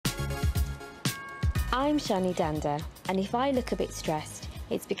I'm Shani Dhanda, and if I look a bit stressed,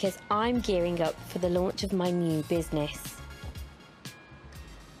 it's because I'm gearing up for the launch of my new business.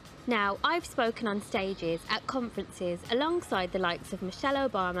 Now, I've spoken on stages at conferences alongside the likes of Michelle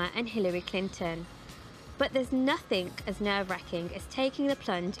Obama and Hillary Clinton. But there's nothing as nerve-wracking as taking the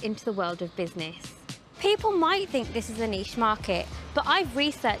plunge into the world of business. People might think this is a niche market, but I've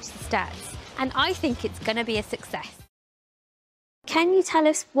researched the stats, and I think it's going to be a success. Can you tell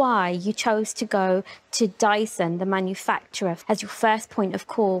us why you chose to go to Dyson, the manufacturer, as your first point of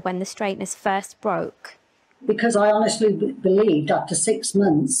call when the straighteners first broke? Because I honestly believed after 6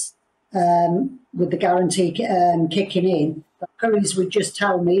 months, with the guarantee kicking in, that Currys would just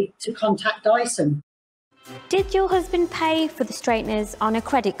tell me to contact Dyson. Did your husband pay for the straighteners on a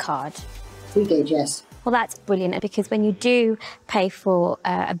credit card? We did, yes. Well, that's brilliant, because when you do pay for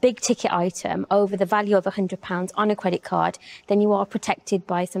a big ticket item over the value of £100 on a credit card, then you are protected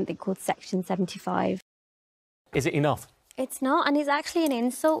by something called Section 75. Is it enough? It's not, and it's actually an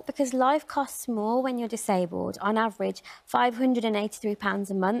insult, because life costs more when you're disabled, on average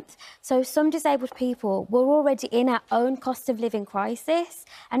 £583 a month. So some disabled people were already in our own cost of living crisis,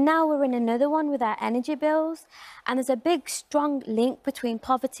 and now we're in another one with our energy bills. And there's a big, strong link between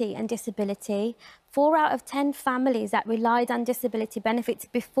poverty and disability. 4 out of 10 families that relied on disability benefits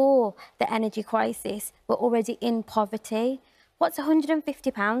before the energy crisis were already in poverty. What's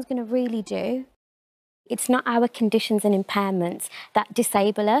 £150 going to really do? It's not our conditions and impairments that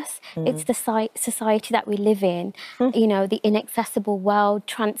disable us. It's the society that we live in, you know, the inaccessible world,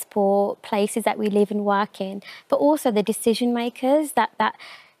 transport, places that we live and work in, but also the decision makers that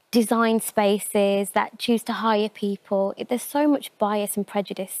design spaces, that choose to hire people. There's so much bias and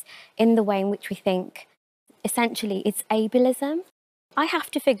prejudice in the way in which we think. Essentially, it's ableism. I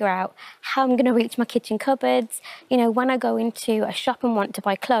have to figure out how I'm going to reach my kitchen cupboards. You know, when I go into a shop and want to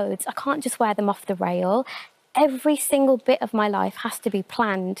buy clothes, I can't just wear them off the rail. Every single bit of my life has to be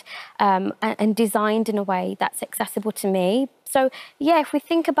planned and designed in a way that's accessible to me. So, yeah, if we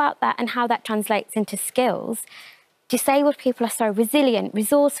think about that and how that translates into skills, disabled people are so resilient,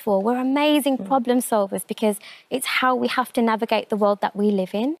 resourceful. We're amazing problem solvers, because it's how we have to navigate the world that we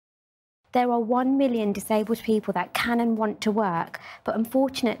live in. There are 1 million disabled people that can and want to work, but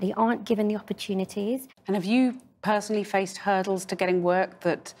unfortunately aren't given the opportunities. And have you personally faced hurdles to getting work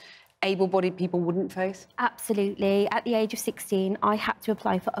that able-bodied people wouldn't face? Absolutely. At the age of 16, I had to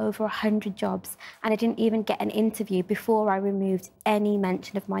apply for over 100 jobs, and I didn't even get an interview before I removed any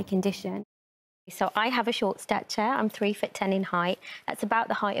mention of my condition. So I have a short stature. I'm 3'10" in height. That's about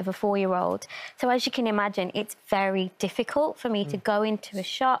the height of a 4-year-old. So as you can imagine, it's very difficult for me to go into a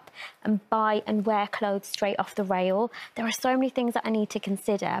shop and buy and wear clothes straight off the rail. There are so many things that I need to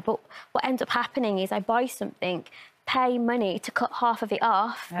consider. But what ends up happening is I buy something, pay money to cut half of it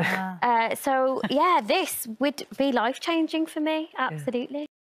off. So, yeah, this would be life-changing for me, absolutely.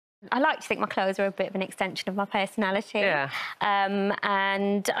 I like to think my clothes are a bit of an extension of my personality. Yeah. I'm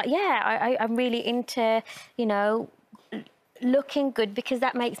really into, you know, looking good, because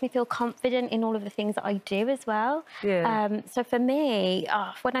that makes me feel confident in all of the things that I do as well. Yeah. So for me,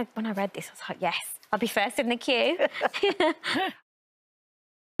 when I read this, I was like, yes, I'll be first in the queue.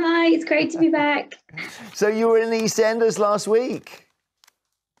 Hi, it's great to be back. So you were in EastEnders last week?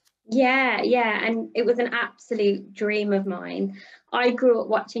 Yeah, and it was an absolute dream of mine. I grew up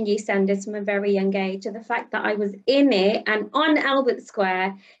watching EastEnders from a very young age, and the fact that I was in it and on Albert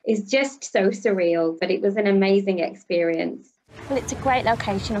Square is just so surreal, but it was an amazing experience. Well, it's a great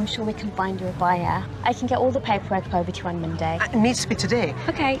location. I'm sure we can find you a buyer. I can get all the paperwork over to you on Monday. It needs to be today.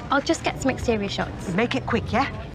 OK, I'll just get some exterior shots. Make it quick, yeah?